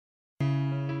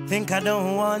think I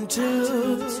don't want to.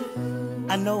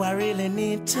 I know I really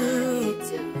need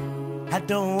to. I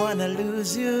don't wanna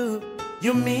lose you.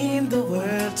 You mean the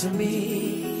world to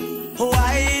me.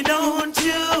 Why don't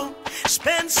you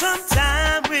spend some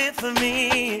time with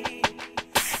me?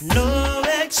 No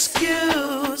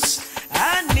excuse,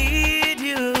 I need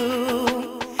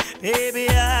you. Baby,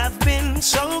 I've been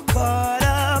so caught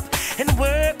up in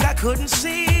work I couldn't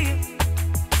see.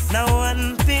 Now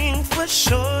one thing for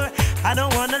sure, I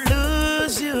don't wanna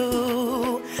lose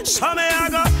you. So may I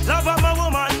go love up my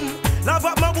woman, love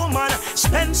up my woman,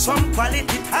 spend some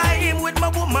quality time with my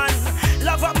woman.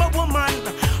 Love up my woman,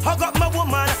 hug up my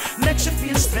woman, make you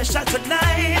feel special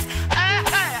tonight.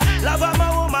 Love up my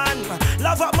woman,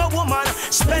 love up my woman,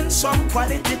 spend some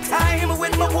quality time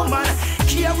with my woman.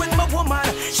 Care with my woman,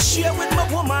 share with my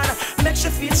woman, makes you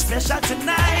feel special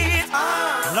tonight.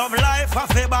 Love life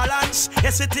of a balance,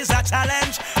 yes it is a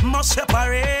challenge. Must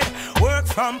separate work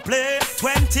from play,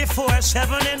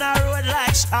 24/7 in a road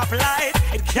like stoplight.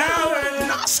 It can't work,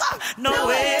 no sir, no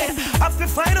way. Have to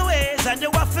find ways and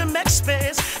you have to make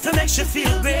space to make you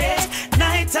feel great,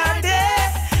 night or day.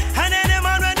 And any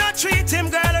man when not treat him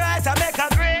girl right, I make a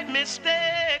great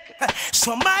mistake.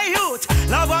 So my youth,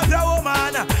 love up your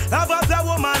woman, love up your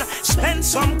woman, spend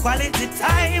some quality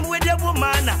time with your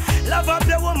woman. Love up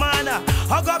your woman,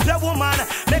 hug up your woman,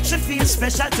 makes you feel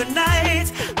special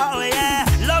tonight. Oh yeah,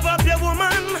 love up your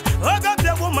woman, hug up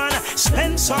your woman,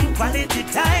 spend some quality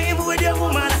time with your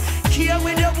woman. Care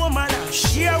with your woman,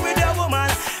 share with your woman,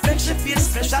 makes you feel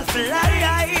special for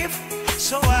life.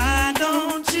 So why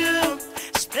don't you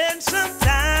spend some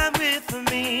time with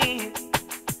me?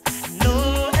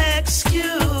 No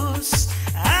excuse,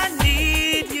 I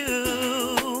need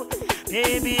you.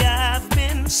 Baby, I've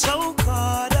been so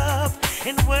caught up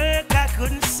in work I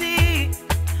couldn't see.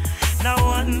 Now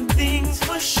one thing's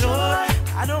for sure,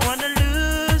 I don't wanna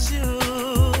lose you.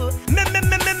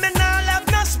 Me now love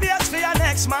no space for your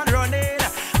next man running.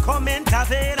 Come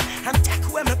intervene and take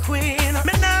away my queen.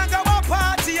 Me now go a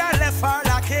party and left her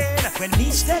lacking. When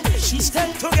he's dead, she's dead,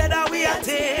 together we are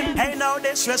team. Ain't no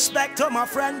disrespect to my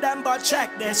friend them, but check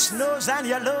this. Lose and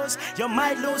you lose, you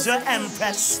might lose your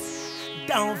empress.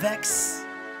 Don't vex,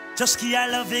 just keep your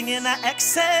loving in a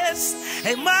excess.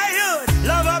 Hey my youth,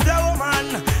 love up your woman,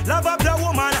 love up your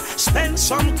woman, spend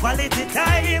some quality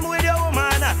time with your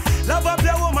woman. Love up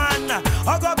your woman,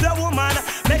 hug up your woman,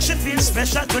 makes you feel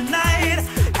special tonight.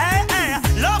 Hey, hey,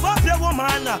 love up your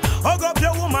woman, hug up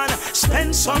your woman,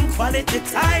 spend some quality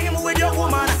time with your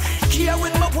woman. Care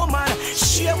with my woman,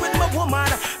 share with my woman,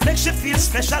 makes you feel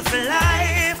special for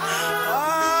life.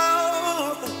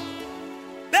 Oh,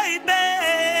 baby.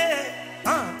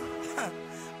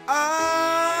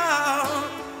 Oh,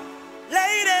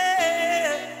 lady.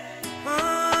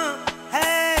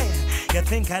 Hey, you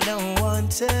think I don't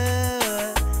want to?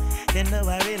 You know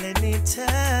I really need to.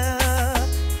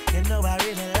 You know I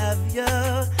really love you.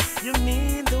 You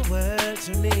mean the world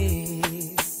to me.